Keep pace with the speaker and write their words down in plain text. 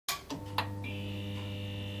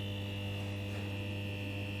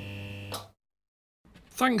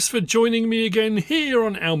Thanks for joining me again here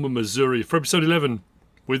on Alma, Missouri for episode 11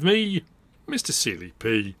 with me,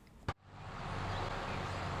 MrSealyp.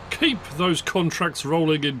 Keep those contracts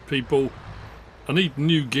rolling in, people. I need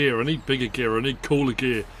new gear, I need bigger gear, I need cooler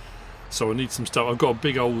gear. So I need some stuff. I've got a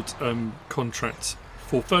big old contract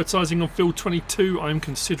for fertilising on field 22. I'm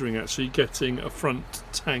considering actually getting a front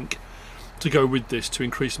tank to go with this to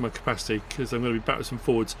increase my capacity because I'm going to be backwards and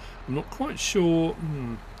forwards. I'm not quite sure.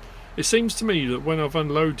 It seems to me that when I've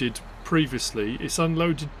unloaded previously, it's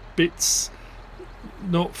unloaded bits,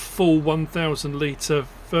 not full 1,000 litre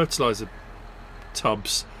fertiliser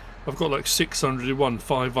tubs. I've got like 600 in one,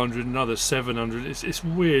 500 in another, 700. It's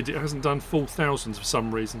weird. It hasn't done full thousands for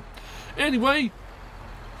some reason. Anyway,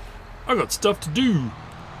 I got stuff to do.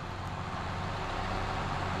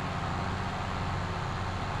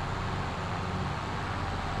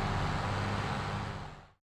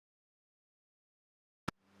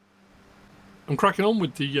 I'm cracking on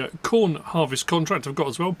with the corn harvest contract I've got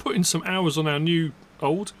as well. Putting some hours on our new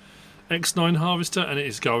old X9 harvester and it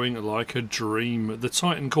is going like a dream. The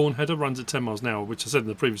Titan corn header runs at 10 miles an hour, which I said in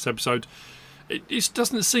the previous episode. It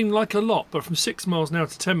doesn't seem like a lot, but from 6 miles an hour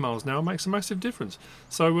to 10 miles an hour makes a massive difference.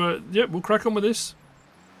 So, yeah, we'll crack on with this.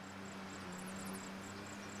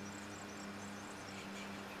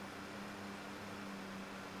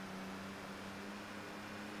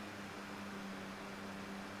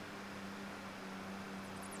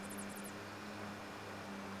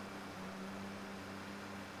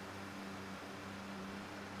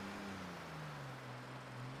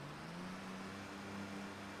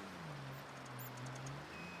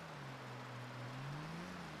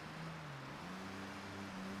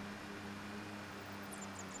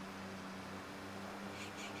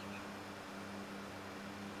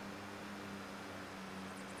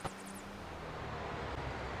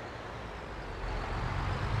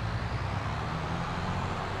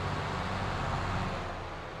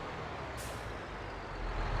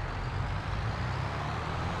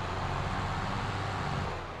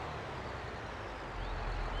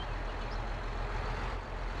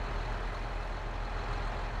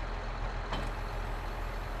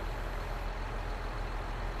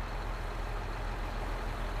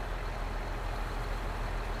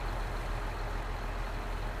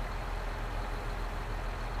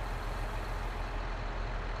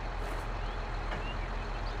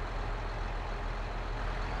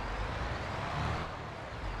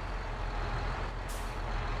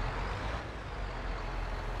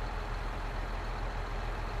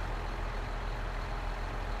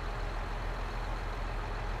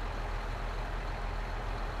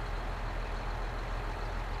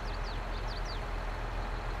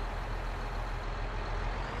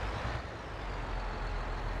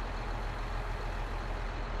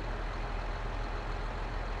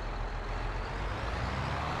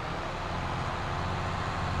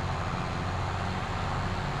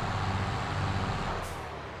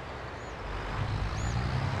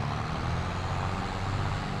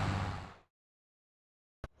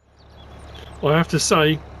 I have to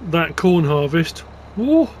say, that corn harvest,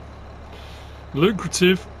 whoa,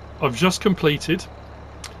 lucrative. I've just completed.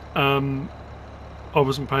 I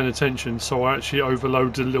wasn't paying attention, so I actually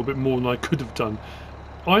overloaded a little bit more than I could have done.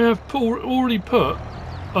 I have already put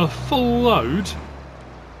a full load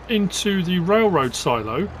into the railroad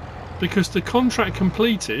silo because the contract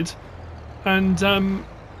completed, and actually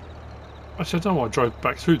I don't know why I drove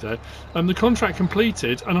back through there. The contract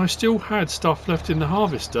completed, and I still had stuff left in the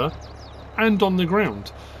harvester and on the ground.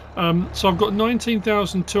 So I've got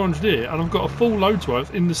 19,200 here and I've got a full load's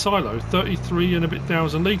worth in the silo, 33 and a bit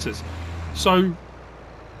thousand litres. So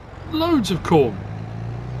loads of corn.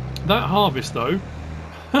 That harvest though,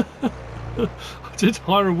 I did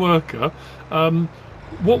hire a worker.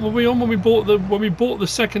 What were we on when we bought the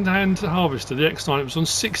second-hand harvester, the X9? It was on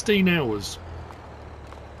 16 hours.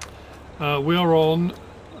 We are on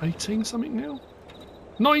 18 something now?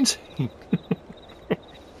 19.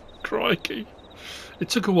 Crikey. It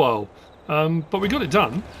took a while, but we got it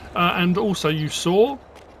done. And also, you saw,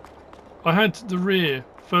 I had the rear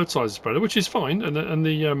fertilizer spreader, which is fine, and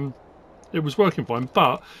it was working fine.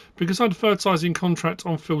 But because I had a fertilizing contract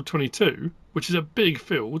on field 22, which is a big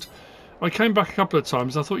field, I came back a couple of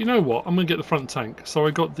times. And I thought, you know what, I'm going to get the front tank. So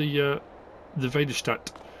I got the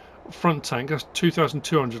Vaderstadt front tank. That's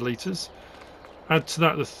 2,200 litres. Add to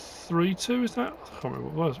that the 3.2. Is that? I can't remember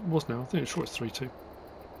what it was now. I think it's sure it's 3.2.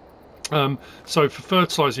 So for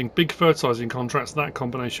fertilising, big fertilising contracts, that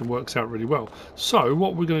combination works out really well. So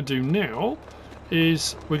what we're going to do now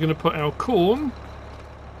is we're going to put our corn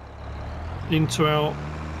into our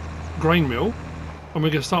grain mill and we're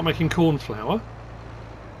going to start making corn flour.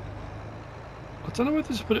 I don't know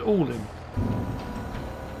whether to put it all in.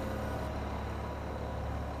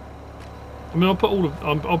 I mean, I'll put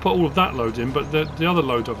all of that load in, but the other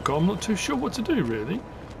load I've got, I'm not too sure what to do really.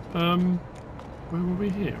 Where were we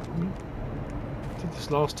here? I did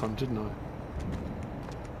this last time, didn't I?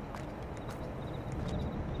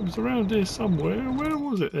 It was around here somewhere. Where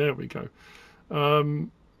was it? There we go.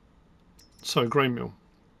 So grain mill.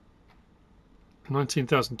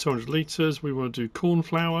 19,200 litres. We want to do corn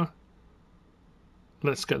flour.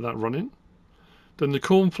 Let's get that running. Then the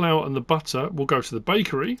corn flour and the butter will go to the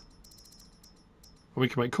bakery. And we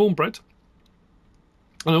can make cornbread.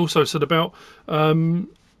 And I also said about doing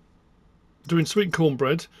sweet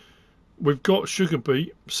cornbread. We've got sugar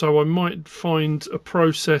beet, so I might find a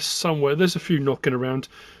process somewhere. There's a few knocking around.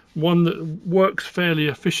 One that works fairly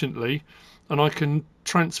efficiently, and I can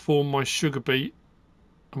transform my sugar beet.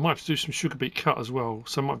 I might have to do some sugar beet cut as well,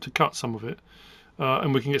 so I might have to cut some of it,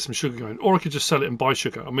 and we can get some sugar going. Or I could just sell it and buy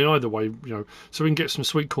sugar. I mean, either way, you know, so we can get some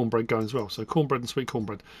sweet cornbread going as well. So cornbread and sweet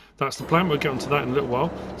cornbread. That's the plan. We'll get onto that in a little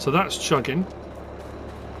while. So that's chugging.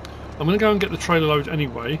 I'm going to go and get the trailer load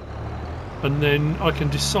anyway, and then I can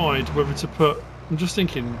decide whether to put. I'm just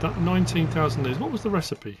thinking that 19,000 litres. What was the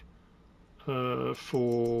recipe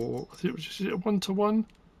for? I think it was just 1-to-1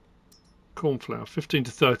 corn flour, 15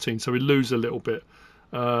 to 13. So we lose a little bit.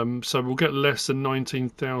 So we'll get less than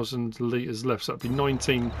 19,000 litres left. So that'd be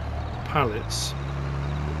 19 pallets.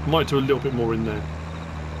 Might do a little bit more in there.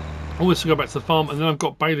 I want to go back to the farm, and then I've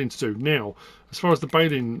got baling to do. Now, as far as the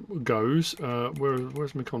baling goes,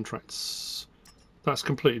 where's my contracts? That's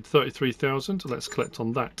completed, 33,000. Let's collect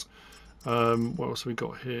on that. What else have we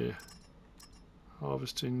got here?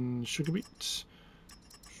 Harvesting sugar beets.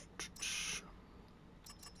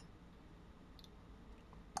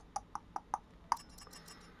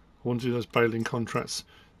 I want to do those baling contracts.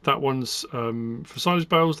 That one's for silage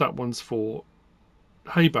bales, that one's for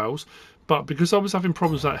hay bales. But because I was having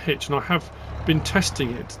problems with that hitch, and I have been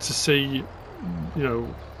testing it to see, you know,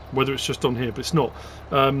 whether it's just on here, but it's not.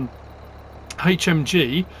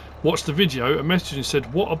 HMG watched the video and messaged and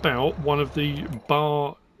said, what about one of the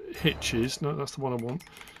bar hitches? No, that's the one I want.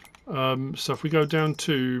 So if we go down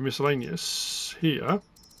to miscellaneous here,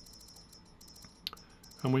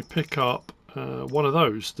 and we pick up one of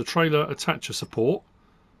those, the trailer attacher support.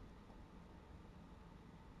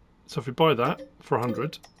 So if we buy that for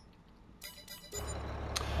 100,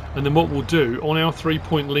 and then what we'll do on our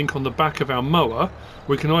 3-point link on the back of our mower,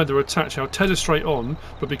 we can either attach our tether straight on,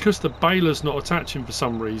 but because the baler's not attaching for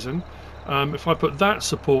some reason, if I put that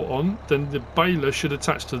support on, then the baler should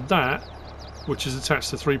attach to that, which is attached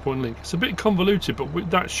to 3-point link. It's a bit convoluted,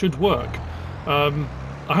 but that should work. I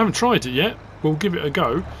haven't tried it yet. We'll give it a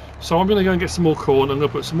go. So I'm going to go and get some more corn. I'm going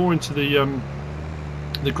to put some more into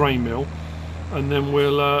the grain mill, and then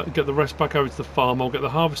we'll get the rest back over to the farm. I'll get the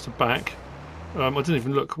harvester back. I didn't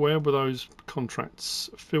even look. Where were those contracts?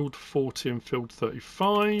 Field 40 and Field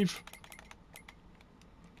 35.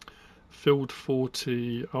 Field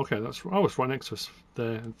 40. Okay, that's. Oh, it's right next to us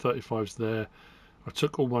there, and 35's there. I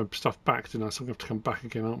took all my stuff back, didn't I? So I'm going to have to come back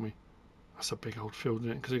again, aren't we? That's a big old field,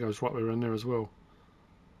 isn't it? Because it goes right way around there as well.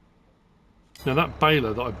 Now that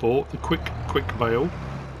baler that I bought, the quick bale,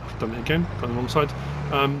 I've done it again, done the wrong side.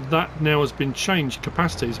 That now has been changed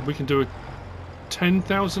capacities. We can do a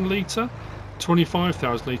 10,000 litre,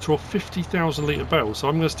 25,000 litre, or 50,000 litre bale. So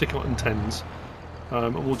I'm going to stick it in 10s,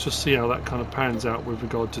 and we'll just see how that kind of pans out with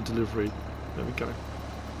regard to delivery. There we go.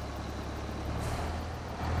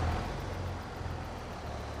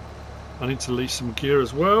 I need to lease some gear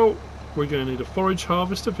as well. We're going to need a forage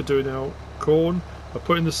harvester for doing our corn. I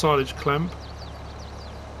put in the silage clamp.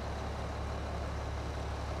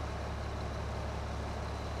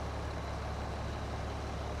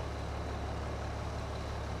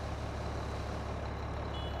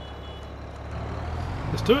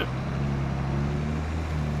 Let's do it.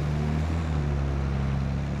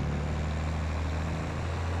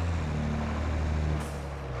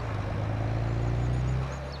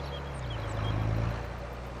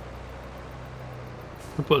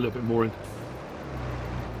 I'll put a little bit more in.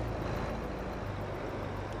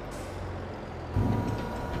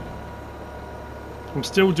 I'm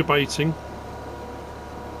still debating.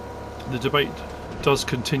 The debate does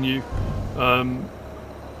continue.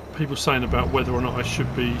 People saying about whether or not I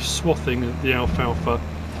should be swathing the alfalfa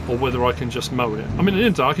or whether I can just mow it. I mean, at the end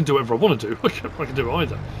of the day, I can do whatever I want to do. I can do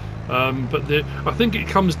either. But I think it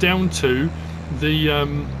comes down to the... I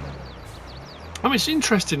mean, it's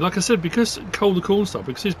interesting, like I said, because Cole the Cornstar,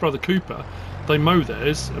 because his brother Cooper, they mow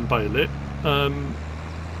theirs and bale it.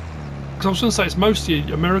 Because I was going to say it's mostly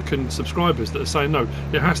American subscribers that are saying no,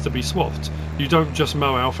 it has to be swathed. You don't just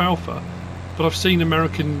mow alfalfa. but I've seen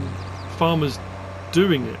American farmers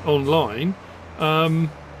doing it online. So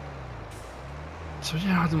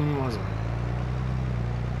yeah, I don't know.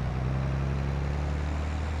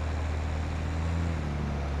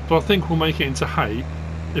 But I think we'll make it into hay.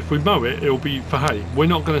 If we mow it, it'll be for hay. We're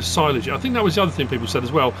not going to silage it. I think that was the other thing people said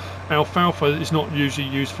as well. Alfalfa is not usually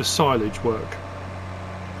used for silage work.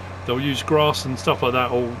 They'll use grass and stuff like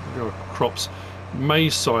that, or crops.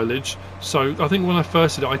 Maize silage. So I think when I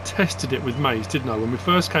first did it, I tested it with maize, didn't I? When we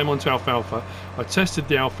first came onto alfalfa, I tested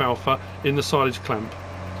the alfalfa in the silage clamp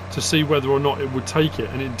to see whether or not it would take it,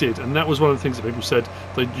 and it did. And that was one of the things that people said,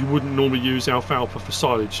 that you wouldn't normally use alfalfa for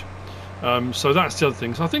silage. So that's the other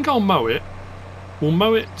thing. So I think I'll mow it. We'll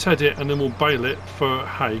mow it, ted it, and then we'll bale it for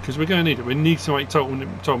hay, because we're going to need it. We need to make total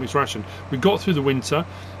mixed ration. We got through the winter.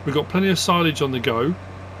 We've got plenty of silage on the go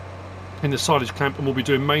in the silage clamp, and we'll be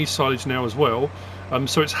doing maize silage now as well.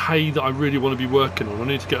 So it's hay that I really want to be working on. I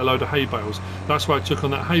need to get a load of hay bales. That's why I took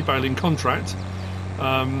on that hay baling contract.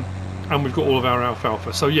 And we've got all of our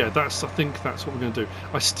alfalfa. So yeah, I think that's what we're going to do.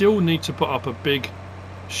 I still need to put up a big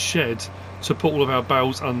shed to put all of our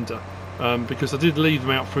bales under. Because I did leave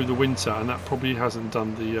them out through the winter, and that probably hasn't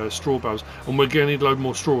done the straw bales, and we're going to need a load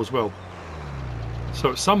more straw as well.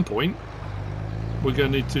 So at some point we're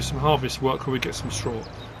going to need to do some harvest work where we get some straw,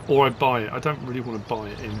 or I buy it. I don't really want to buy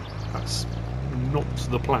it in. That's not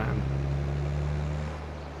the plan.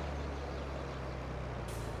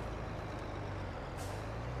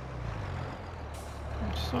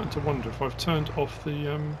 I'm starting to wonder if I've turned off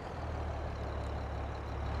the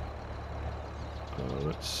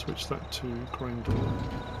let's switch that to grain door.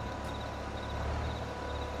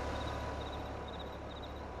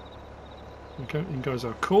 Okay, in goes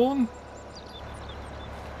our corn.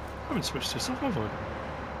 I haven't switched this off, have I?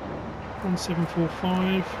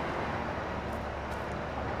 1745.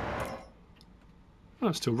 Oh,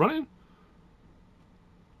 it's still running.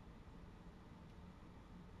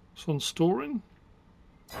 It's on storing.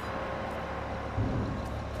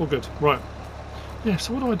 All good. Right. Yeah,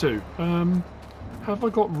 so what do? Have I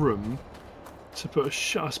got room to put a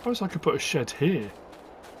shed? I suppose I could put a shed here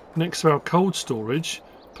next to our cold storage,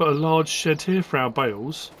 put a large shed here for our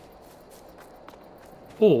bales,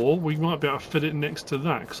 or we might be able to fit it next to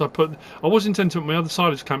that, because I was intending to put my other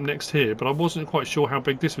silage clamp next here, but I wasn't quite sure how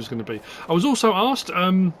big this was going to be. I was also asked,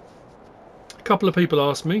 a couple of people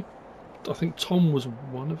asked me, I think Tom was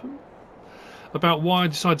one of them, about why I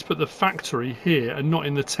decided to put the factory here and not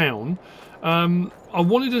in the town. I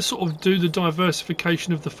wanted to sort of do the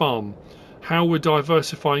diversification of the farm, how we're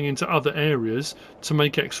diversifying into other areas to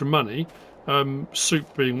make extra money,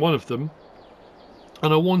 soup being one of them,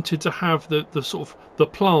 and I wanted to have the sort of the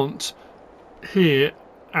plant here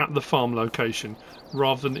at the farm location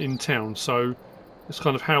rather than in town. So it's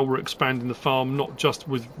kind of how we're expanding the farm, not just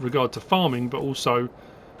with regard to farming, but also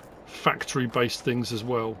factory based things as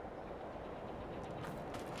well.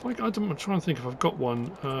 I'm trying to think if I've got one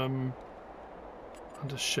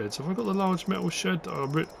under sheds. Have I got the large metal shed?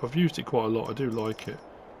 I've used it quite a lot. I do like it.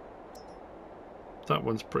 That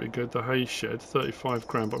one's pretty good. The hay shed, 35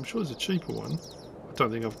 grand, but I'm sure there's a cheaper one. I don't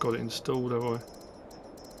think I've got it installed, have I?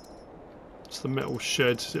 It's the metal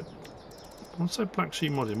shed. Is it? I want to say Blacksheep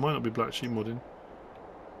modding. Might not be Blacksheep modding.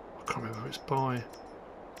 I can't remember who it's by.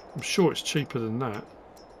 I'm sure it's cheaper than that.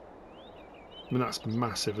 I mean, that's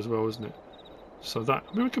massive as well, isn't it? So that,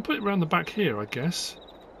 I mean, we could put it around the back here, I guess.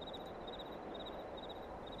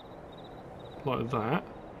 Like that.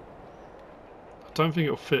 I don't think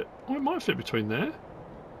it'll fit. Oh, it might fit between there. It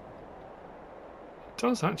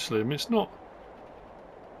does actually. I mean, it's not.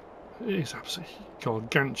 It is absolutely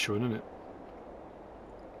gargantuan, isn't it?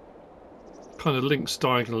 Kind of links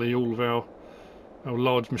diagonally all of our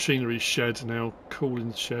large machinery shed and our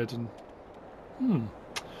cooling shed and.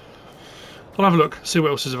 I'll have a look, see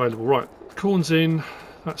what else is available. Right, corn's in.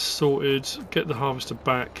 That's sorted. Get the harvester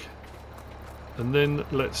back. And then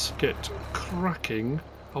let's get cracking.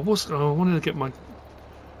 I wanted to get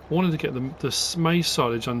the maize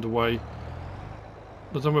silage underway.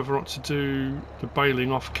 I don't know whether I ought to do the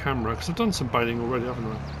baling off camera, because I've done some baling already, haven't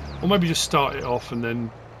I? Or maybe just start it off and then,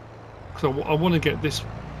 because I want to get this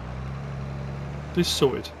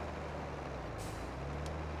sorted.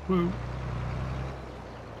 Woo!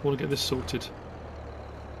 I want to get this sorted.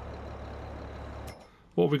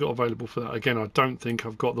 What have we got available for that? Again, I don't think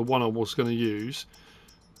I've got the one I was going to use.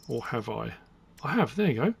 Or have I? I have, there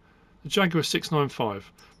you go. The Jaguar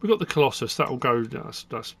 695. We've got the Colossus, that will go, that's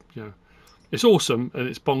you know, it's awesome and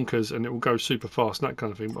it's bonkers and it will go super fast and that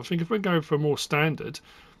kind of thing. But I think if we go for a more standard,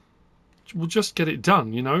 we'll just get it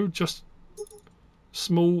done, you know, just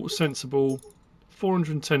small, sensible,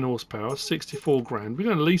 410 horsepower, 64 grand. We're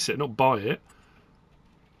going to lease it, not buy it.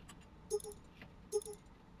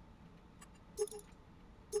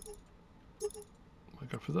 I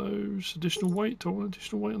go for those. Additional weight. Do I want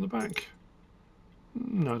additional weight on the back?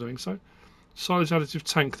 No, I don't think so. Silage additive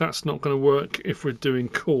tank. That's not going to work if we're doing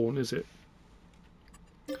corn, is it?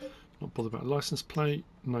 Not bothered about license plate.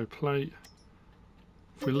 No plate.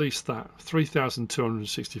 If we lease that,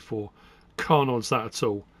 3,264. Can't odds that at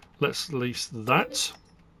all. Let's lease that.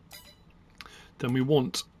 Then we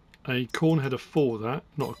want a corn header for that.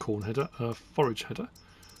 Not a corn header, a forage header.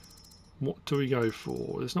 What do we go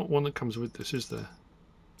for? There's not one that comes with this, is there?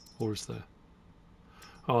 Or is there?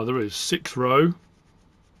 Oh, there is. 6 row.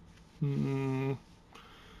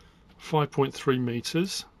 5.3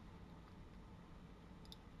 meters.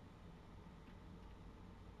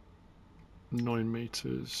 9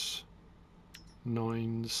 meters.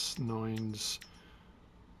 9s.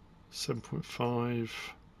 7.5.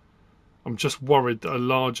 I'm just worried that a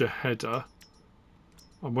larger header,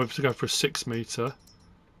 I'm whether to go for a 6 meter,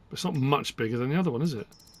 but it's not much bigger than the other one, is it?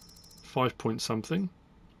 5 point something.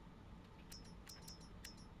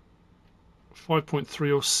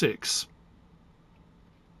 5.3 or 6.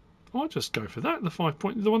 I'll just go for that, the 5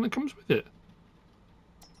 point, the one that comes with it.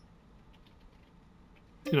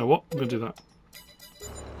 You know what? I'm going to do that.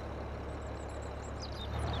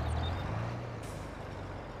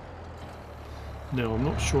 Now, I'm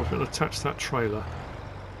not sure if it'll attach that trailer.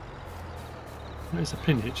 It's a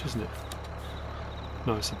pin hitch, isn't it?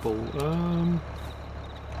 No, it's a ball.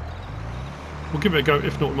 We'll give it a go.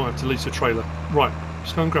 If not, we might have to lease a trailer. Right,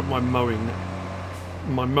 just go and grab my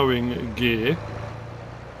mowing gear.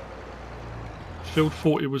 Field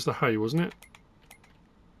 40 was the hay, wasn't it?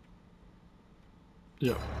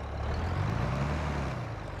 Yeah.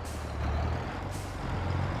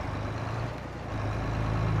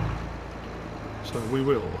 So we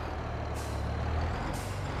will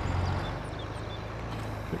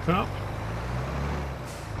pick that up.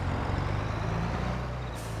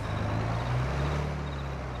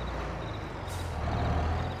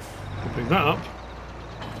 We'll pick that up.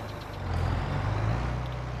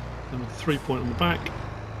 Then with the 3 point on the back,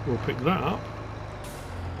 we'll pick that up.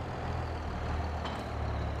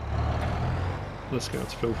 Let's go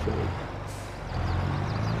to field 40.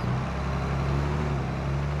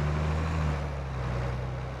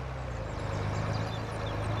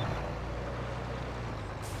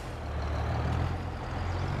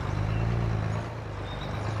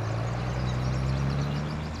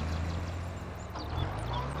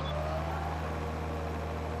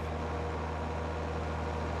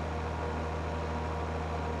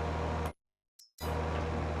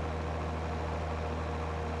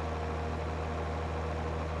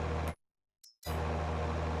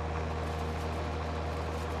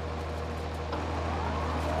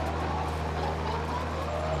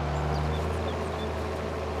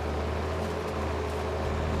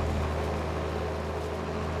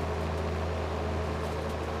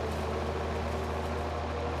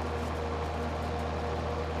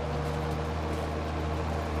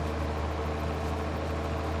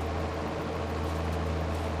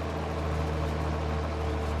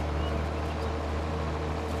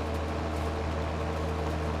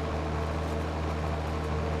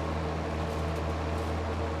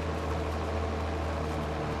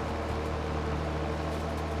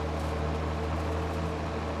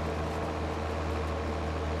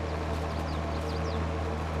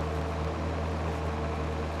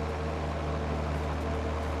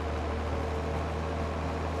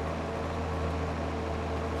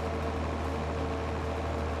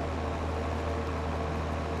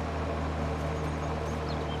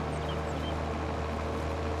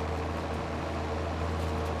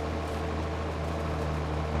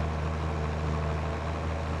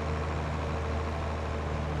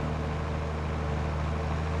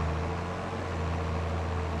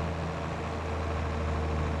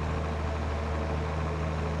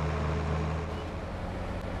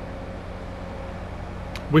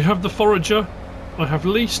 We have the forager. I have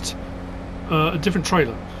leased a different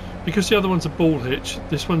trailer because the other one's a ball hitch.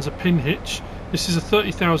 This one's a pin hitch. This is a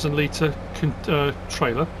 30,000 litre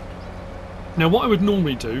trailer. Now, what I would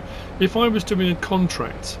normally do if I was doing a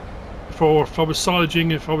contract, if I was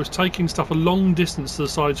silaging, if I was taking stuff a long distance to the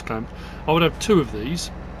silage clamp, I would have 2 of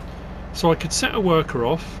these, so I could set a worker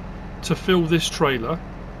off to fill this trailer.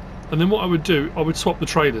 And then what I would do, I would swap the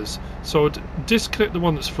trailers. So I would disconnect the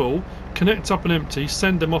one that's full, connect up an empty,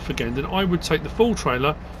 send them off again. Then I would take the full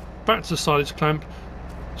trailer back to the silage clamp,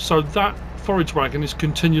 so that forage wagon is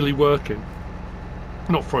continually working.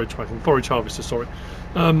 Not forage wagon, forage harvester, sorry.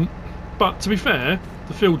 But to be fair,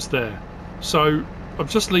 the field's there. So I've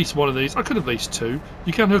just leased one of these. I could have leased two.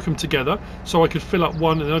 You can hook them together, so I could fill up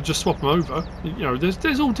one and then I'd just swap them over. You know,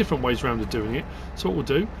 there's all different ways around of doing it. So what we'll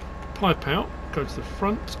do, pipe out, go to the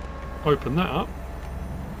front, open that up,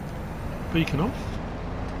 beacon off,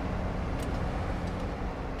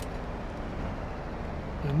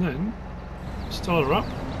 and then start her up.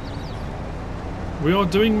 We are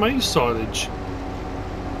doing maize silage.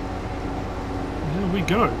 There we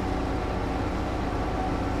go.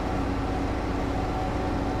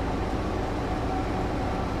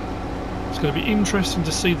 It's going to be interesting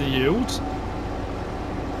to see the yields.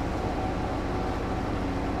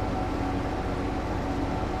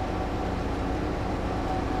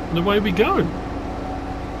 And away we go.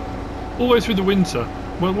 All the way through the winter.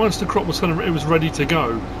 Well, once the crop was kind of, it was ready to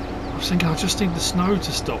go, I was thinking, I just need the snow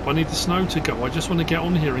to stop. I need the snow to go. I just want to get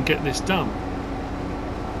on here and get this done.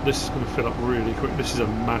 This is going to fill up really quick. This is a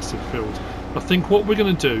massive field. I think what we're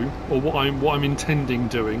going to do, or what I'm intending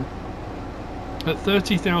doing, at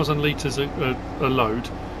 30,000 litres a load,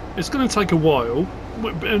 it's going to take a while,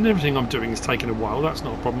 and everything I'm doing is taking a while. That's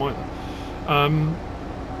not a problem either.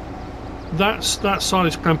 That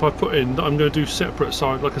silage clamp I put in, that I'm going to do separate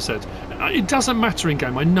side. Like I said, it doesn't matter in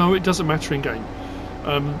game. I know it doesn't matter in game.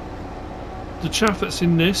 The chaff that's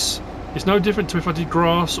in this is no different to if I did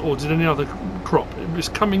grass or did any other crop. It's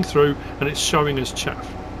coming through and it's showing as chaff.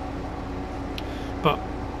 But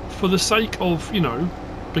for the sake of, you know,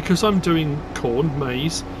 because I'm doing corn,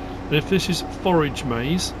 maize, and if this is forage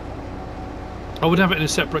maize, I would have it in a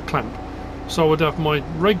separate clamp. So I would have my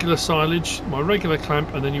regular silage, my regular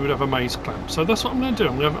clamp, and then you would have a maize clamp. So that's what I'm going to do.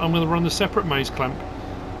 I'm going to run the separate maize clamp.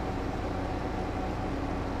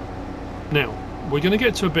 Now, we're going to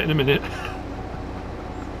get to a bit in a minute.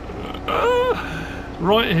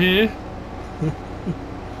 Right here.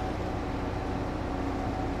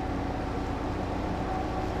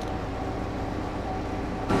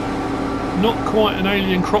 Not quite an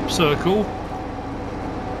alien crop circle.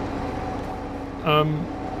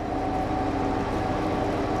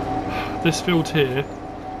 This field here,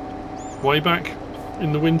 way back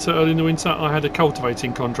in the winter, early in the winter, I had a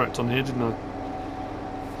cultivating contract on here, didn't I?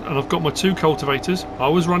 And I've got my two cultivators. I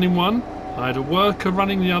was running one, I had a worker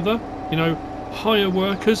running the other. You know, hire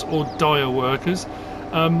workers or dire workers.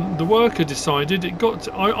 The worker decided it got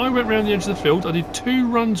to, I went around the edge of the field. I did 2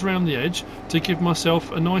 runs around the edge to give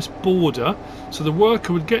myself a nice border, so the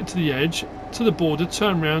worker would get to the edge, to the border,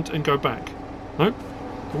 turn around and go back. No,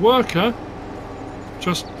 the worker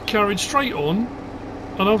just carried straight on,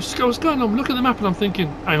 and I was going, I'm looking at the map and I'm thinking,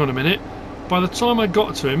 hang on a minute. By the time I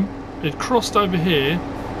got to him, it crossed over here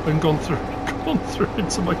and gone through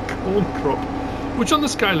into my corn crop. Which, on the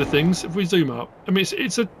scale of things, if we zoom up, I mean,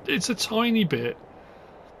 it's a tiny bit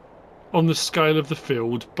on the scale of the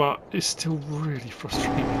field, but it's still really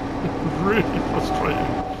frustrating. Really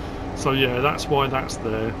frustrating. So yeah, that's why that's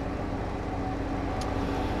there.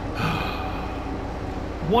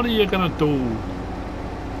 What are you gonna do?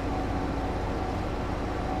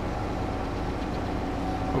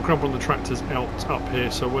 I'll grab one of the tractors out up here,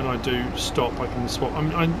 so when I do stop, I can swap. I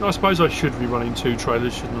mean, I suppose I should be running 2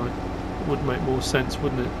 trailers, shouldn't I? It would make more sense,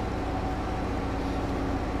 wouldn't it?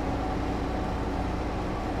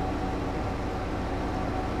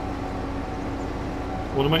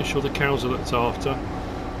 I want to make sure the cows are looked after.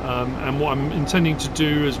 And what I'm intending to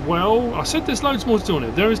do as well, I said there's loads more to do on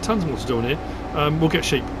here. There is tons more to do on here. We'll get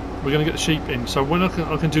sheep. We're going to get the sheep in. So when I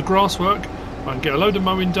can do grass work, I can get a load of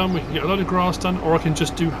mowing done, we can get a load of grass done, or I can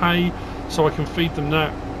just do hay, so I can feed them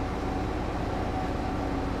that.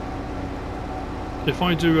 If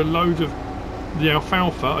I do a load of the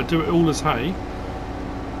alfalfa, I do it all as hay.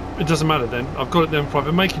 It doesn't matter then. I've got it then for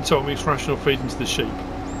either making salt mix, rational feeding to the sheep.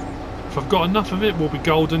 If I've got enough of it, we'll be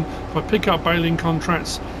golden. If I pick up baling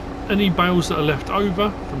contracts, any bales that are left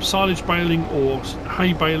over from silage baling or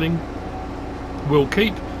hay baling, we'll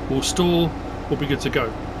keep, we'll store, we'll be good to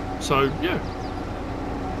go. So yeah,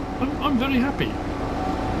 I'm very happy.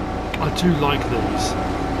 I do like these.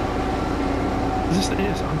 Is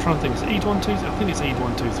this? I'm trying to think. Is it ED123? I think it's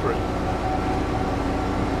ED123.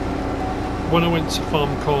 When I went to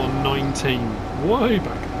FarmCon 19, way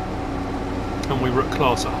back, and we were at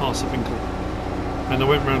class at Harsefinkel, and I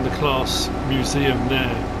went round the class museum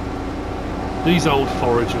there. These old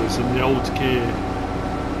foragers and the old gear,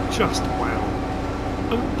 just wow.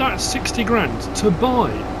 And that's 60 grand to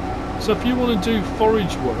buy. So if you want to do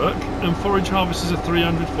forage work, and forage harvesters are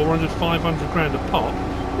 300, 400, 500 grand a pop,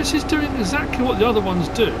 this is doing exactly what the other ones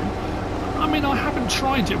do. I mean, I haven't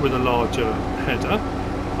tried it with a larger header.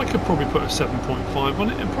 I could probably put a 7.5 on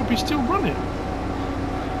it and probably still run it.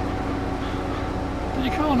 But you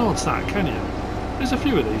can't odds that, can you? There's a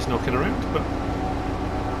few of these knocking around, but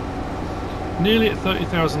nearly at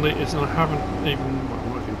 30,000 litres, and I haven't even, well, I'm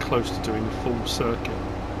not even close to doing the full circuit.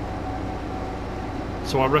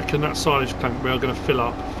 So I reckon that silage plant we are going to fill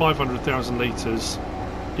up 500,000 litres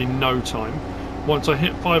in no time. Once I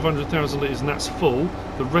hit 500,000 litres and that's full,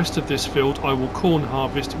 the rest of this field I will corn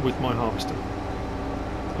harvest with my harvester,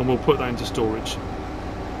 and we'll put that into storage.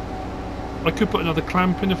 I could put another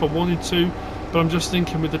clamp in if I wanted to, but I'm just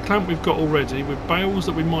thinking with the clamp we've got already, with bales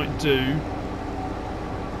that we might do,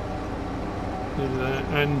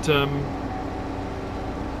 and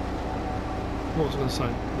what was I going to say?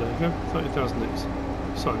 There you go, 30,000 litres.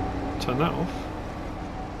 So, turn that off,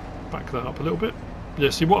 back that up a little bit.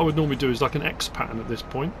 Yeah, see what I would normally do is like an X pattern at this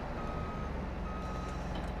point.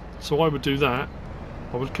 So I would do that,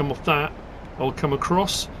 I would come off that, I would come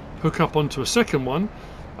across, hook up onto a second one,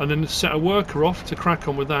 and then set a worker off to crack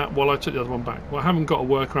on with that while I took the other one back. Well, I haven't got a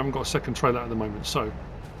worker, I haven't got a second trailer at the moment, so...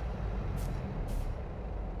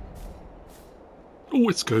 Oh,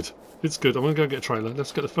 it's good. It's good. I'm going to go get a trailer.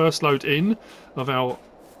 Let's get the first load in of our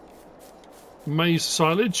maize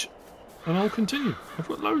silage, and I'll continue. I've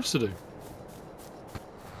got loads to do.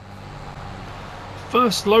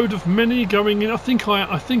 First load of many going in. I think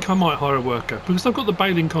I might hire a worker because I've got the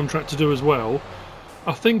baling contract to do as well.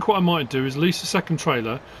 I think what I might do is lease a second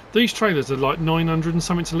trailer. These trailers are like 900 and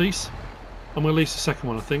something to lease. I'm going to lease the second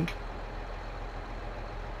one, I think.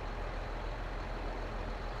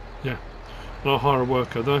 Yeah. And I'll hire a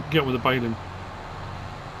worker. Then I can get on with the baling.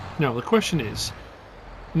 Now the question is,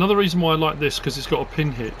 another reason why I like this, because it's got a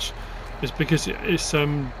pin hitch, is because it's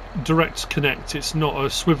direct connect. It's not a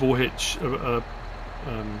swivel hitch. Yeah,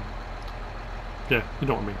 you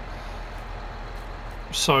know what I mean.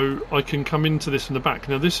 So I can come into this from the back.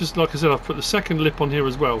 Now this is, like I said, I've put the second lip on here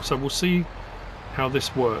as well, so we'll see how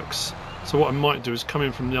this works. So what I might do is come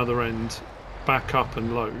in from the other end, back up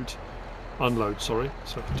and unload, sorry.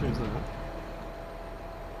 So if I do that,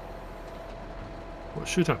 what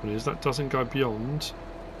should happen is that doesn't go beyond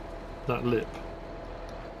that lip.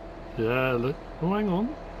 Yeah, look. Oh, hang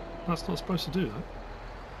on. That's not supposed to do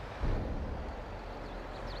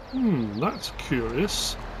that. That's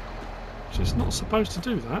curious. It's not supposed to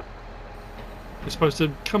do that. It's supposed to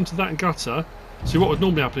come to that gutter. See, what would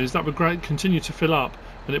normally happen is that would continue to fill up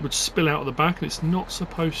and it would spill out of the back, and it's not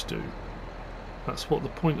supposed to. That's what the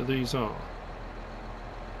point of these are.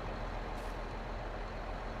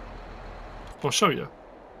 I'll show you.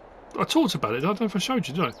 I talked about it. I don't know if I showed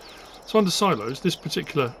you, did I? So under silos, this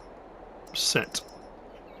particular set.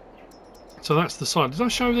 So that's the silo. Did I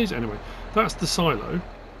show these? Anyway, that's the silo.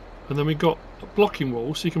 And then we've got a blocking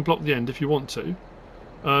wall, so you can block the end if you want to.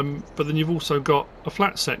 But then you've also got a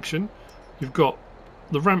flat section. You've got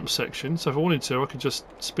the ramp section. So if I wanted to, I could just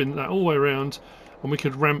spin that all the way around, and we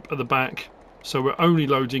could ramp at the back. So we're only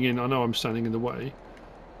loading in. I know I'm standing in the way.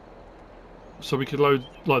 So we could load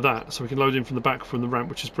like that. So we can load in from the back from the ramp,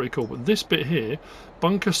 which is pretty cool. But this bit here,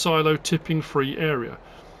 bunker silo tipping free area.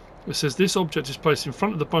 It says this object is placed in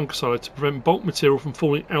front of the bunker silo to prevent bulk material from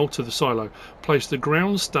falling out of the silo. Place the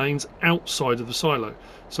ground stains outside of the silo.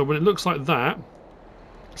 So when it looks like that,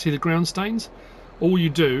 see the ground stains? All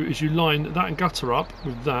you do is you line that gutter up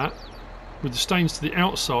with that, with the stains to the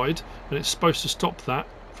outside, and it's supposed to stop that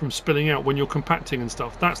from spilling out when you're compacting and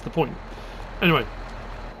stuff. That's the point. Anyway,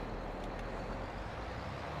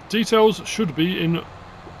 details should be in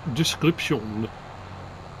description.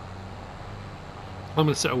 I'm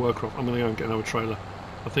going to set a worker off. I'm going to go and get another trailer.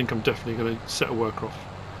 I think I'm definitely going to set a worker off.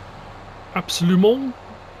 Absolument.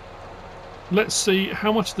 Let's see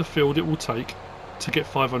how much of the field it will take to get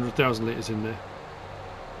 500,000 litres in there.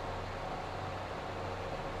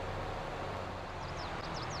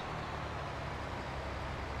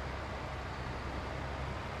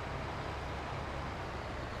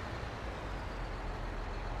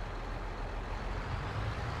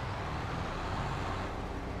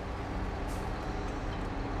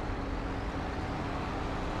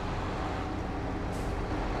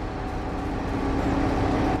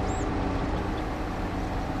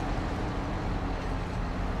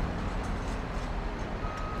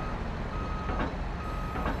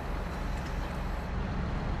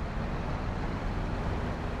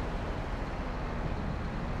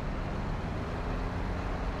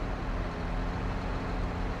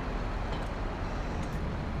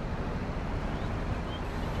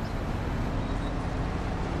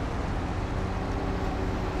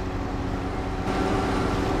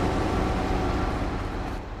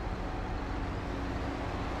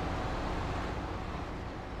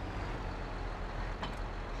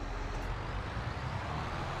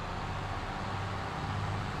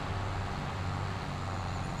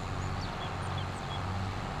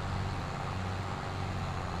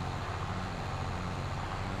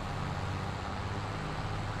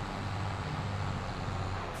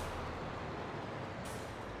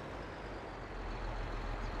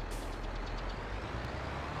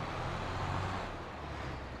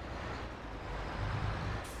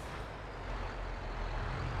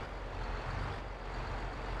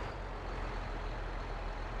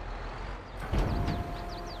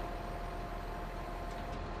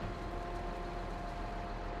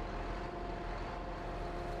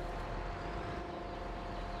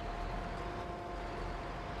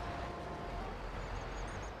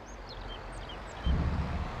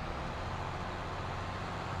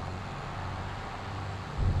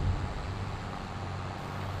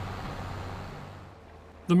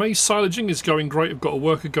 The maize silaging is going great. I've got a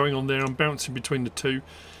worker going on there. I'm bouncing between the two.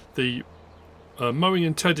 The mowing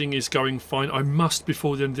and tedding is going fine. I must,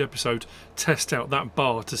 before the end of the episode, test out that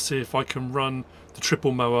bar to see if I can run the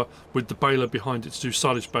triple mower with the baler behind it to do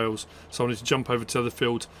silage bales. So I need to jump over to the other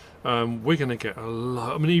field. We're going to get a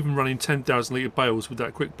lot. I mean, even running 10,000 litre bales with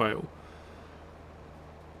that quick bale,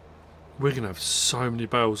 we're going to have so many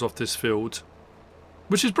bales off this field,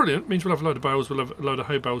 which is brilliant. It means we'll have a load of bales. We'll have a load of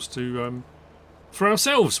hay bales to for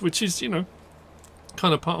ourselves, which is, you know,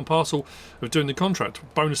 kind of part and parcel of doing the contract.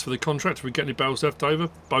 Bonus for the contract if we get any bales left over.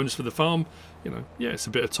 Bonus for the farm. You know, yeah, it's a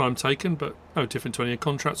bit of time taken, but no different to any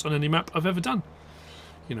contracts on any map I've ever done.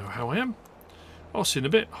 You know how I am. I'll see you in a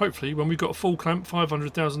bit, hopefully, when we've got a full clamp,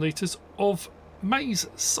 500,000 litres of maize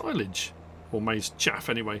silage. Or maize chaff,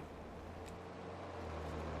 anyway.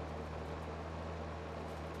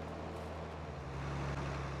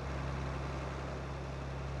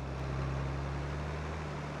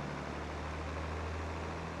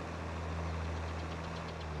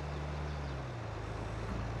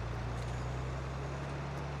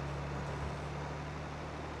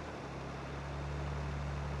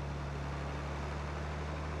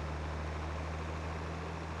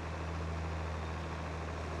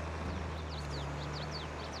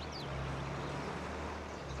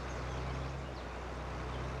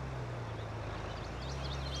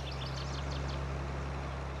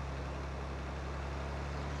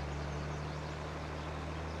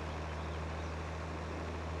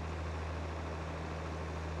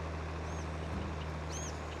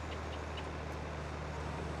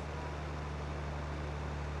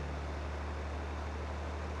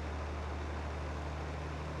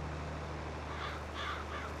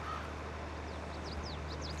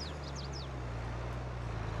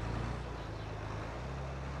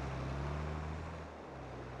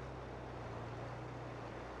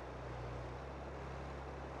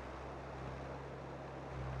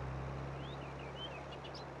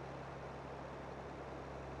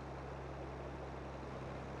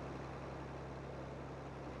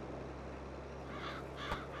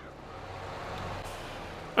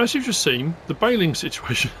 As you've just seen, the baling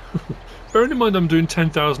situation, bearing in mind I'm doing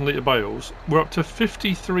 10,000 litre bales, we're up to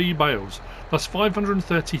 53 bales. That's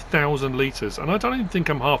 530,000 litres, and I don't even think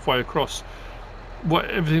I'm halfway across what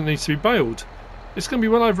everything needs to be baled. It's going to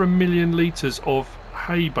be well over 1 million litres of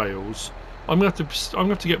hay bales. I'm going to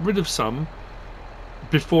have to get rid of some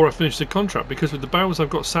before I finish the contract, because with the bales I've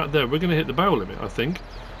got sat there, we're going to hit the bale limit, I think,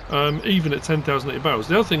 even at 10,000 litre bales.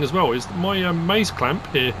 The other thing as well is my maize clamp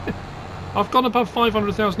here. I've gone above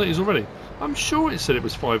 500,000 litres already. I'm sure it said it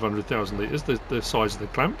was 500,000 litres, the size of the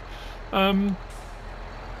clamp. I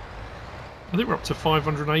think we're up to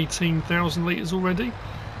 518,000 litres already.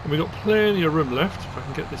 And we've got plenty of room left. If I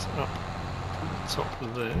can get this up to the top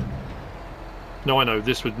of there. Now I know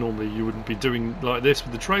this would normally, you wouldn't be doing like this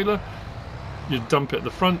with the trailer. You'd dump it at the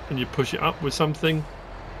front and you push it up with something.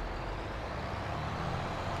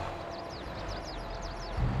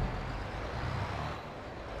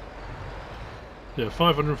 Yeah,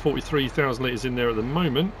 543,000 litres in there at the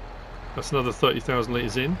moment. That's another 30,000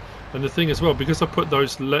 litres in. And the thing as well, because I put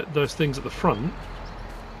those things at the front,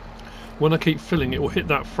 when I keep filling, it will hit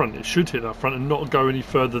that front. It should hit that front and not go any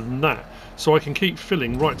further than that. So I can keep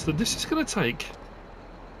filling right to the... This is going to take,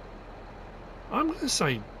 I'm going to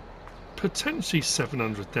say, potentially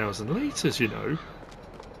 700,000 litres, you know.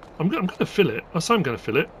 I'm going to fill it. I say I'm going to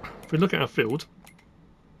fill it. If we look at our field,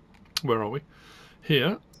 where are we?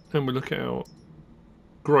 Here, and we look at our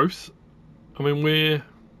growth. I mean, we're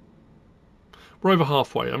over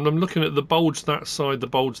halfway. I mean, I'm looking at the bulge that side, the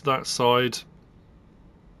bulge that side.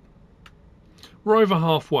 We're over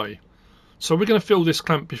halfway. So we're going to fill this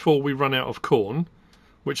clamp before we run out of corn,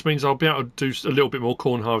 which means I'll be able to do a little bit more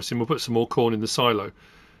corn harvesting. We'll put some more corn in the silo.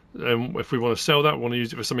 If we want to sell that, want to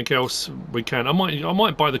use it for something else, we can. I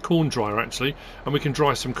might buy the corn dryer actually, and we can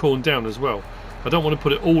dry some corn down as well. I don't want to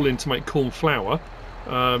put it all in to make corn flour.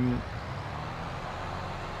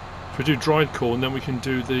 If we do dried corn, then we can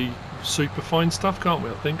do the super fine stuff, can't we,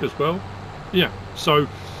 I think, as well? Yeah, so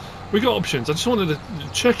we got options. I just wanted to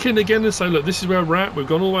check in again and say, look, this is where we're at. We've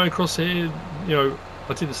gone all the way across here. You know,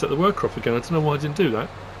 I didn't set the worker off again. I don't know why I didn't do that.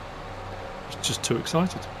 I was just too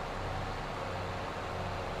excited.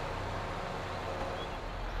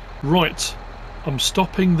 Right, I'm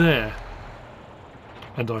stopping there.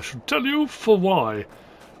 And I should tell you for why.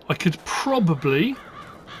 I could probably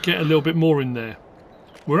get a little bit more in there.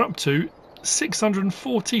 We're up to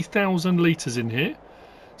 640,000 litres in here,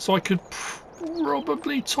 so I could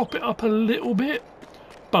probably top it up a little bit,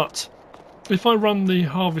 but if I run the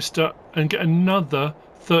harvester and get another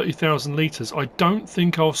 30,000 litres. I don't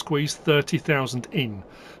think I'll squeeze 30,000 in.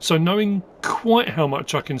 So knowing quite how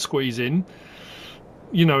much I can squeeze in,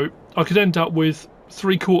 you know, I could end up with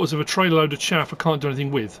 3/4 of a trailer load of chaff I can't do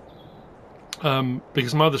anything with.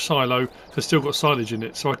 Because my other silo has still got silage in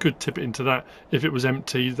it, so I could tip it into that if it was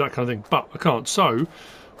empty, that kind of thing, but I can't. So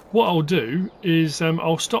what I'll do is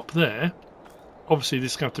I'll stop there. Obviously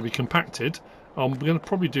this is going to have to be compacted. I'm going to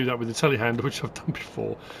probably do that with the telehandler, which I've done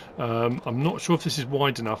before. I'm not sure if this is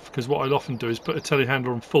wide enough, because what I'll often do is put a telehandler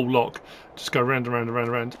on full lock, just go round and round and round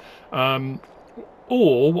and round.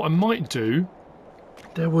 Or what I might do,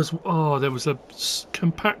 there was a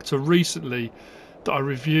compactor recently that I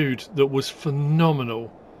reviewed that was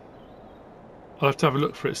phenomenal. I'll have to have a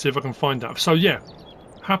look for it, see if I can find that. So yeah,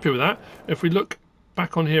 happy with that. If we look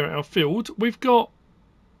back on here at our field, we've got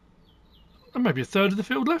maybe a third of the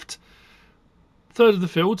field left. Third of the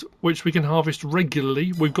field, which we can harvest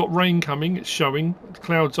regularly. We've got rain coming, it's showing. The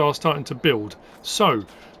clouds are starting to build. So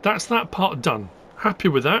that's that part done. Happy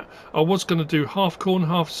with that. I was going to do half corn,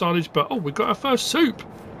 half silage, but oh, we've got our first soup.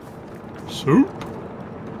 Soup.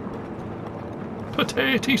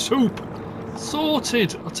 Potato soup.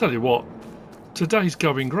 Sorted. I'll tell you what, today's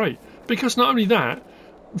going great. Because not only that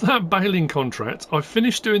baling contract, I've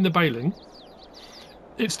finished doing the baling.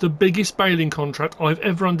 It's the biggest baling contract I've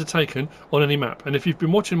ever undertaken on any map. And if you've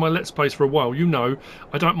been watching my Let's Plays for a while, you know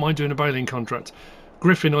I don't mind doing a baling contract.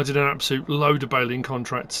 Griffin, I did an absolute load of baling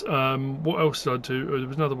contracts. What else did I do? There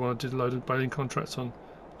was another one I did a load of baling contracts on.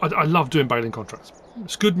 I love doing baling contracts.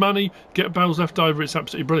 It's good money, get bales left over, it's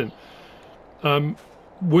absolutely brilliant.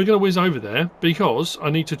 We're going to whiz over there because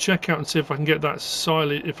I need to check out and see if I can get that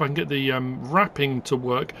silage, if I can get the wrapping to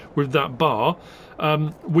work with that bar.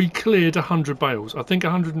 We cleared 100 bales. I think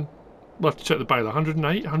 100. We'll have to check the baler.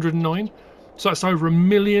 108, 109. So that's over 1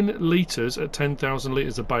 million litres at 10,000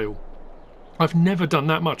 litres a bale. I've never done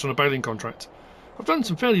that much on a baling contract. I've done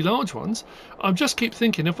some fairly large ones. I just keep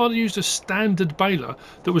thinking if I'd used a standard baler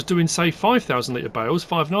that was doing say 5,000 litre bales,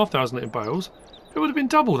 5,500 litre bales, it would have been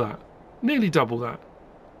double that, nearly double that.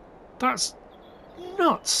 That's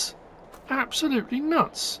nuts, absolutely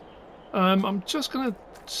nuts. I'm just gonna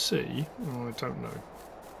see. Oh, I don't know.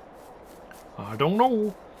 I don't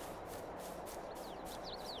know.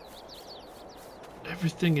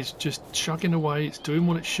 Everything is just chugging away. It's doing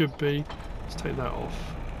what it should be. Let's take that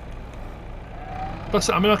off. But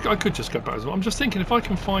I mean, I could just go back as well. I'm just thinking if I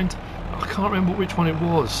can find. I can't remember which one it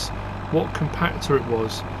was, what compactor it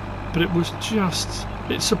was, but it was just.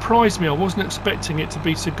 It surprised me. I wasn't expecting it to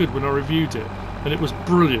be so good when I reviewed it, and it was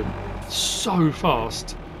brilliant. So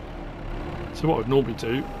fast. So what I would normally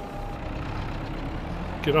do,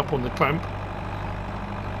 get up on the clamp.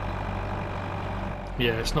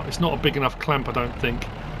 Yeah, it's not a big enough clamp, I don't think,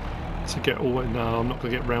 to get all. No, I'm not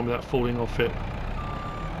going to get round without falling off it.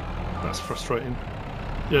 That's frustrating.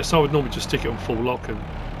 Yeah, so I would normally just stick it on full lock and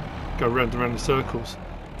go round and round in circles.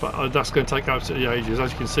 But that's going to take absolutely ages.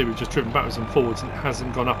 As you can see, we've just driven backwards and forwards and it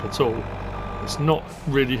hasn't gone up at all. It's not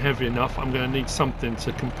really heavy enough. I'm going to need something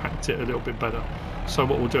to compact it a little bit better. So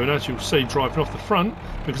what we'll do, and as you'll see driving off the front,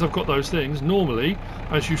 because I've got those things, normally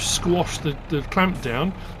as you squash the clamp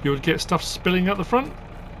down, you would get stuff spilling out the front.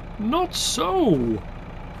 Not so.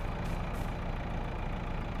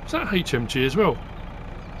 Was that HMG as well?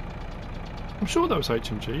 I'm sure that was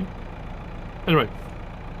HMG. Anyway.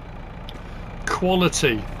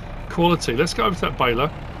 Quality. Let's go over to that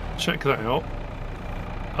baler, check that out,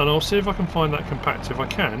 and I'll see if I can find that compactor. If I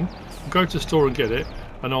can, I'll go to the store and get it,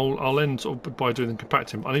 and I'll end sort of by doing the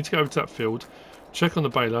compacting. I need to go over to that field, check on the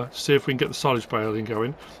baler, see if we can get the silage baling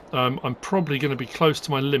going. I'm probably going to be close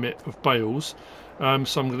to my limit of bales, so I'm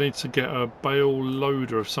going to need to get a bale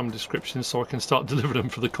loader of some description so I can start delivering them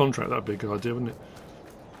for the contract. That'd be a good idea, wouldn't it?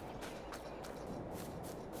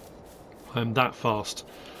 I am that fast.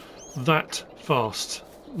 That fast.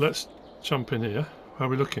 Let's jump in here. How are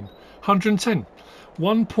we looking? 110.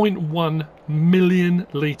 1.1 million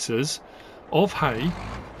litres of hay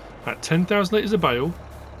at 10,000 litres a bale.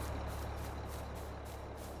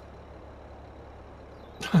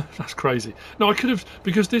 That's crazy. No, I could have,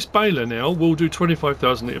 because this baler now will do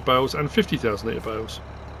 25,000 litre bales and 50,000 litre bales.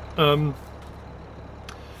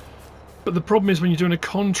 But the problem is when you're doing a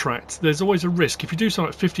contract, there's always a risk. If you do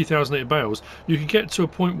something like 50,000 litre bales, you could get to a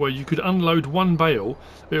point where you could unload one bale,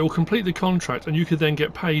 it will complete the contract, and you could then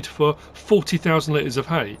get paid for 40,000 litres of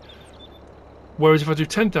hay. Whereas if I do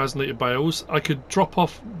 10,000 litre bales, I could drop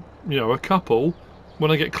off, you know, a couple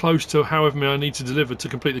when I get close to however many I need to deliver to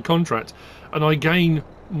complete the contract, and I gain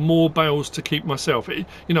more bales to keep myself. You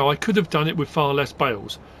know, I could have done it with far less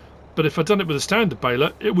bales. But if I'd done it with a standard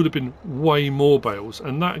baler, it would have been way more bales,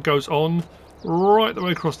 and that goes on right the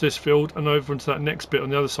way across this field and over into that next bit on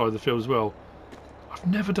the other side of the field as well. I've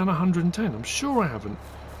never done 110. I'm sure I haven't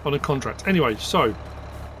on a contract. Anyway, so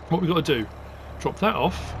what we've got to do, drop that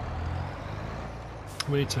off.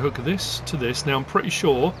 We need to hook this to this. Now I'm pretty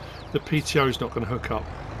sure the PTO is not going to hook up.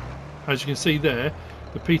 As you can see there,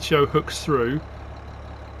 the PTO hooks through,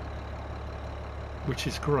 which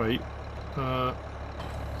is great.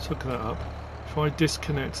 Let's hook that up. If I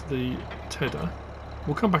disconnect the tether,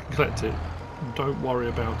 we'll come back and collect it. Don't worry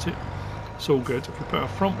about it. It's all good. If we put our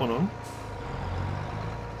front one on.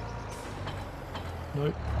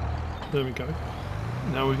 Nope. There we go.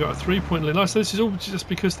 Now we've got a 3-point lid. So this is all just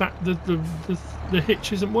because that the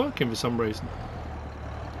hitch isn't working for some reason.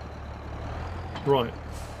 Right.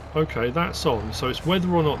 Okay, that's on. So it's whether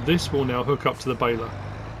or not this will now hook up to the baler.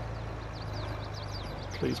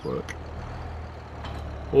 Please work.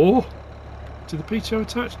 Oh! Did the PTO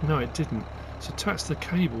attach? No, it didn't. It's attached to the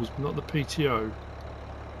cables, but not the PTO.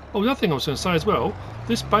 Oh, the other thing I was going to say as well,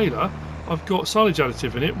 this baler, I've got silage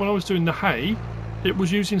additive in it. When I was doing the hay, it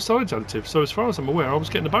was using silage additive. So as far as I'm aware, I was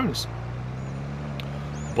getting a bonus.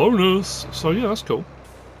 Bonus! So yeah, that's cool.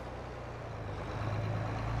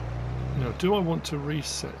 Now, do I want to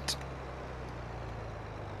reset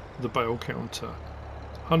the bale counter?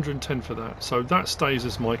 110 for that. So that stays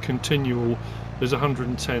as my continual. There's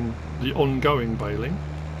 110, the ongoing baling.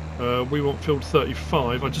 We want field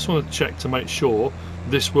 35. I just want to check to make sure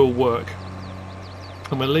this will work.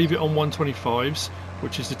 I'm going to leave it on 125s,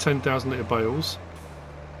 which is the 10,000 litre bales.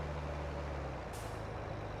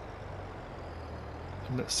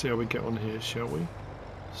 And let's see how we get on here, shall we?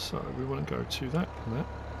 So we want to go to that and that.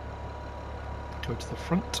 Go to the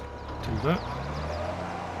front, do that.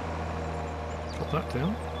 Drop that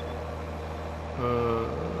down.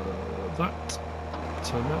 That.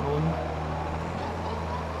 Turn that on.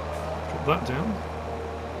 Drop that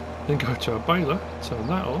down. Then go to our baler, turn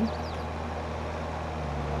that on.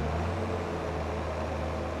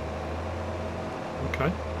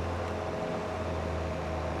 Okay.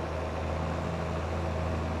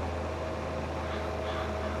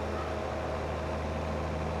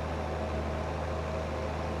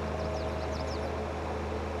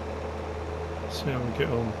 See how we get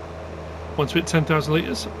on. Once we hit 10,000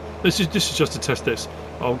 litres, this is just to test this.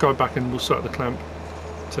 I'll go back and we'll start the clamp.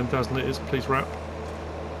 10,000 litres, please wrap.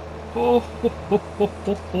 Oh, ho, ho, ho,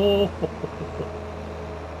 ho, ho, ho, ho.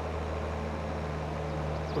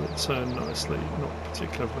 Will it turn nicely? Not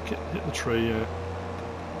particularly. If I hit the tree, yeah.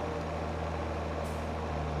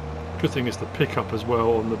 Good thing is the pickup as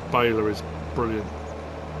well on the baler is brilliant.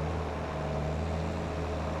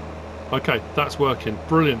 Okay, that's working.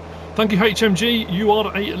 Brilliant. Thank you, HMG. You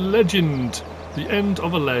are a legend. The end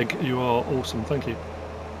of a leg. You are awesome. Thank you.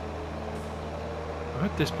 I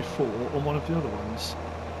had this before on one of the other ones.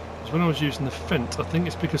 It was when I was using the Fent. I think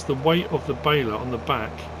it's because the weight of the baler on the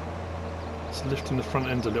back is lifting the front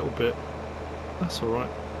end a little bit. That's alright.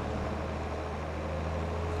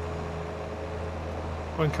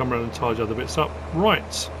 I can come around and tie the other bits up.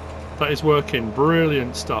 Right. That is working.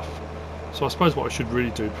 Brilliant stuff. So I suppose what I should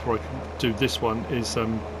really do before I can do this one is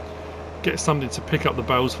get something to pick up the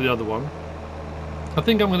bales for the other one. I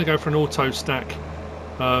think I'm going to go for an auto stack.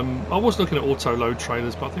 I was looking at auto load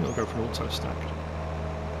trailers, but I think I'll go for an auto stack.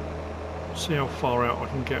 See how far out I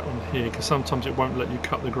can get on here, because sometimes it won't let you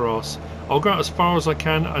cut the grass. I'll go out as far as I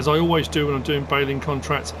can, as I always do when I'm doing baling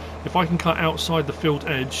contracts. If I can cut outside the field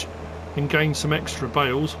edge and gain some extra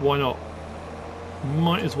bales, why not?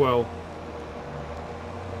 Might as well.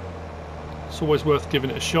 It's always worth giving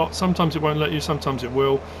it a shot. Sometimes it won't let you, sometimes it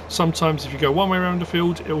will. Sometimes if you go one way around the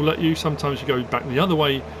field, it will let you. Sometimes you go back the other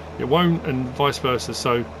way, it won't, and vice versa.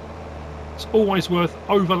 So it's always worth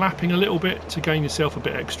overlapping a little bit to gain yourself a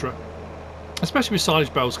bit extra. Especially with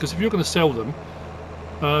silage bales, because if you're going to sell them,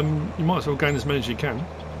 you might as well gain as many as you can.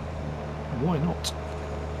 Why not?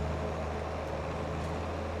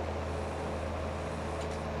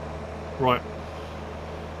 Right.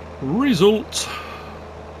 Result.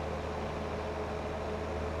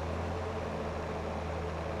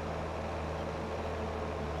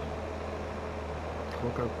 I'll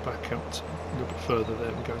go back out a little bit further.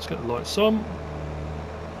 There we go. Let's get the lights on.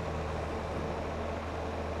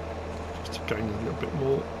 Just to gain a little bit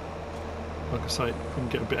more. Like I say, if we can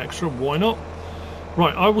get a bit extra, why not?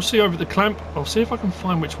 Right, I will see over the clamp. I'll see if I can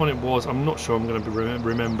find which one it was. I'm not sure I'm going to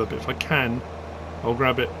remember, but if I can, I'll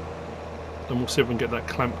grab it. And we'll see if we can get that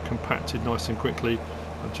clamp compacted nice and quickly.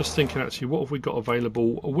 I'm just thinking actually, what have we got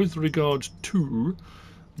available with regards to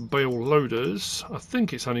bale loaders? I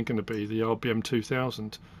think it's only going to be the RBM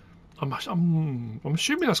 2000. I'm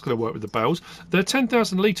assuming that's going to work with the bales. They're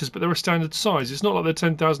 10,000 litres, but they're a standard size. It's not like they're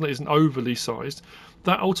 10,000 litres and overly sized.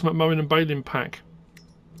 That ultimate mowing and baling pack,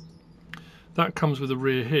 that comes with a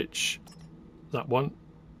rear hitch. That one,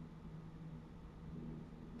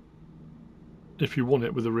 if you want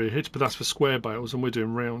it with a rear hitch, but that's for square bales, and we're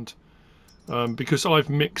doing round. Because I've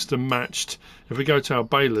mixed and matched. If we go to our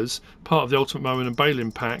balers, part of the ultimate mowing and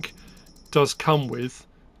baling pack does come with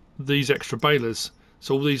these extra balers.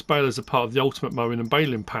 So all these balers are part of the ultimate mowing and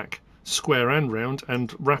baling pack, square and round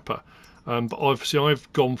and wrapper. But obviously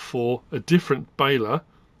I've gone for a different baler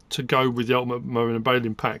to go with the ultimate mowing and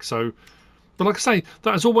baling pack. So, but like I say,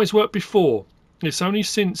 that has always worked before. It's only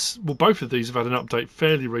since, well, both of these have had an update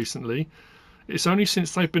fairly recently. It's only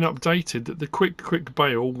since they've been updated that the quick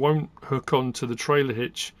bale won't hook onto the trailer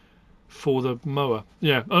hitch for the mower.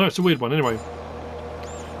 Yeah, oh no, it's a weird one. Anyway,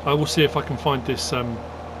 I will see if I can find this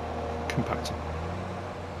compactor.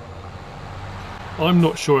 I'm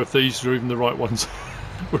not sure if these are even the right ones.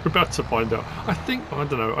 We're about to find out. I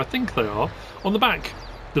don't know, I think they are. On the back,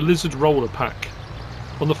 the lizard roller pack.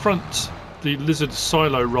 On the front, the lizard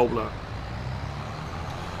silo roller.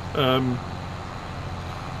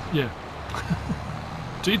 Yeah.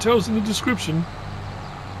 Details in the description.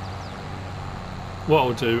 What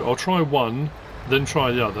I'll do, I'll try one, then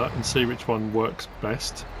try the other, and see which one works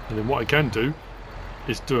best. And then what I can do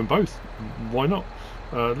is do them both. Why not?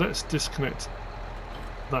 Let's disconnect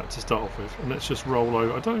that to start off with, and let's just roll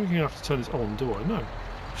over. I don't think you have to turn this on, do I? No. It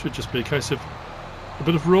should just be a case of a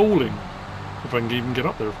bit of rolling, if I can even get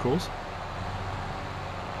up there, of course.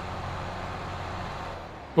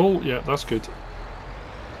 Oh yeah, that's good.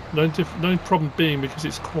 No problem being because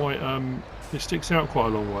it's quite it sticks out quite a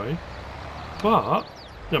long way. But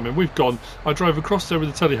yeah, I mean, we've gone. I drove across there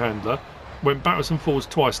with the telehandler, went backwards and forwards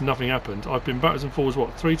twice, nothing happened. I've been backwards and forwards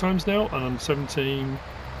what, 3 times now, and I'm 17,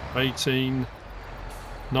 18,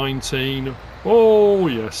 19. Oh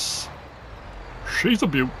yes, she's a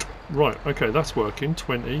beaut. Right, okay, that's working.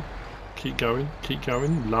 20. Keep going, keep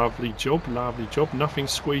going. Lovely job, lovely job. Nothing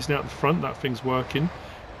squeezing out the front. That thing's working,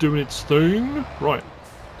 doing its thing. Right.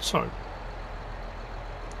 So,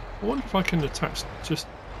 I wonder if I can attach just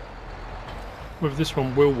whether this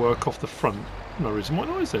one will work off the front. No reason why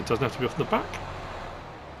not, is there? It doesn't have to be off the back.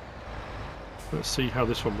 Let's see how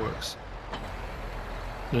this one works.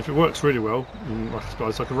 And if it works really well, I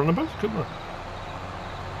suppose I could run them both, couldn't I?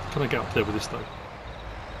 Can I get up there with this though?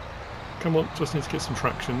 Come on, just need to get some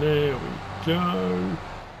traction. There we go.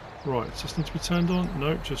 Right, just need to be turned on.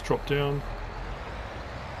 No, just drop down.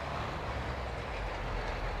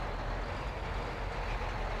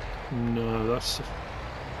 No, that's...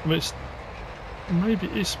 I mean, maybe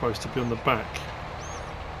it is supposed to be on the back.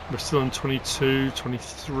 We're still on 22,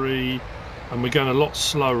 23, and we're going a lot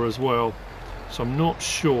slower as well. So I'm not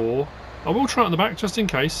sure. I will try it on the back just in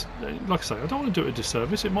case. Like I say, I don't want to do it a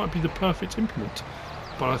disservice. It might be the perfect implement.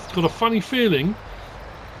 But I've got a funny feeling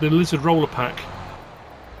the lizard roller pack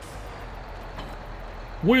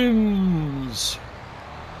wins.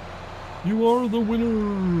 You are the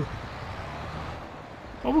winner.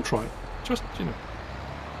 I will try it, just, you know,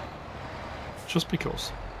 just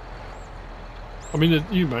because. I mean,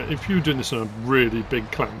 if you're doing this on a really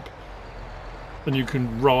big clamp, and you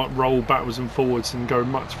can roll backwards and forwards and go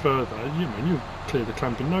much further, you'll clear the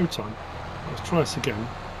clamp in no time. Let's try this again.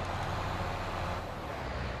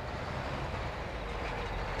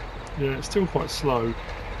 Yeah, it's still quite slow.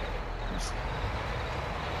 It's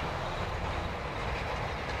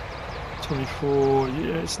 24.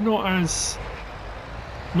 Yeah, it's not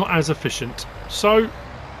as efficient. So,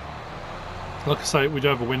 like I say, we do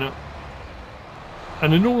have a winner.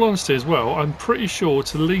 And in all honesty as well, I'm pretty sure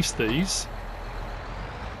to lease these,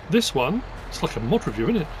 this one, it's like a mod review,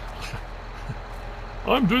 isn't it?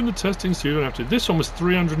 I'm doing the testing so you don't have to. This one was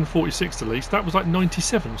 346 to lease. That was like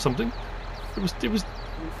 97 or something. It was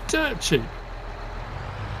dirt cheap.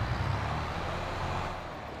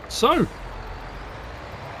 So,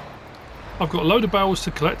 I've got a load of bales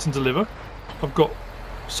to collect and deliver. I've got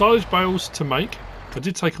silage bales to make. I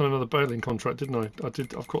did take on another baling contract, didn't I? I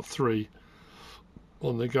did. I've got 3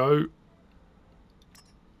 on the go.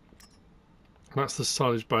 That's the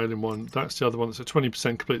silage baling one. That's the other one that's at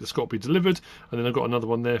 20% complete that's got to be delivered. And then I've got another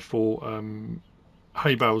one there for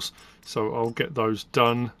hay bales. So I'll get those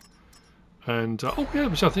done. And oh yeah,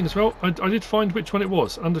 which I think as well, I did find which one it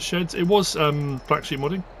was. Under sheds, it was Blacksheep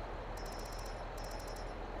modding.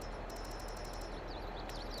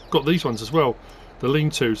 Got these ones as well, the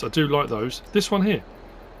lean-tos. I do like those. This one here,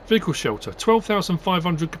 vehicle shelter,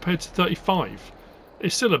 12,500 compared to 35.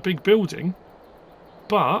 It's still a big building,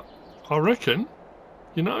 but I reckon,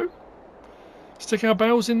 you know, Stick our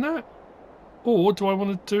bales in that? Or do I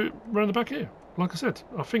want to do it round the back here? Like I said,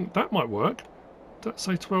 I think that might work. That's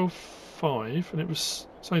say 12.5 and it was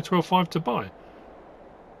saying 12.5 to buy.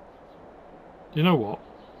 You know what?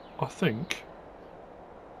 I think...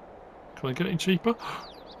 Can I get it in cheaper?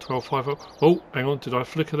 12.5. Oh, hang on. Did I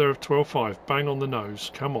flicker there of 12.5? Bang on the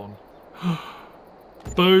nose. Come on.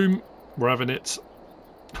 Boom. We're having it.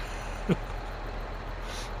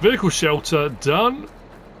 Vehicle shelter done.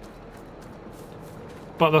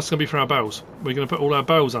 But that's going to be for our bales. We're going to put all our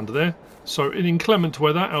bales under there. So in inclement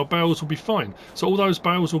weather, our bales will be fine. So all those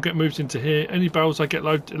bales will get moved into here. Any bales I get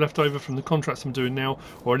left over from the contracts I'm doing now,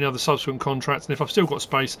 or any other subsequent contracts, and if I've still got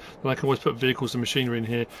space, then I can always put vehicles and machinery in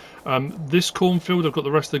here. This cornfield, I've got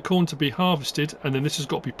the rest of the corn to be harvested, and then this has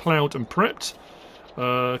got to be ploughed and prepped.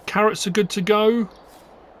 Carrots are good to go,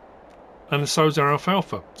 and so is our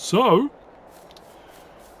alfalfa. So,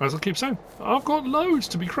 as I keep saying, I've got loads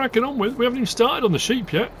to be cracking on with. We haven't even started on the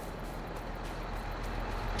sheep yet.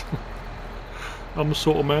 I'm the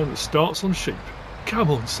sort of man that starts on sheep.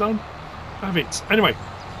 Come on, son. Have it. Anyway,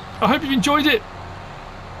 I hope you've enjoyed it.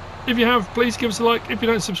 If you have, please give us a like. If you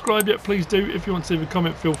don't subscribe yet, please do. If you want to leave a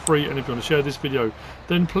comment, feel free. And if you want to share this video,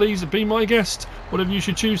 then please be my guest. Whatever you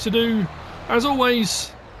should choose to do. As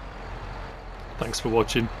always, thanks for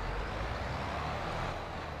watching.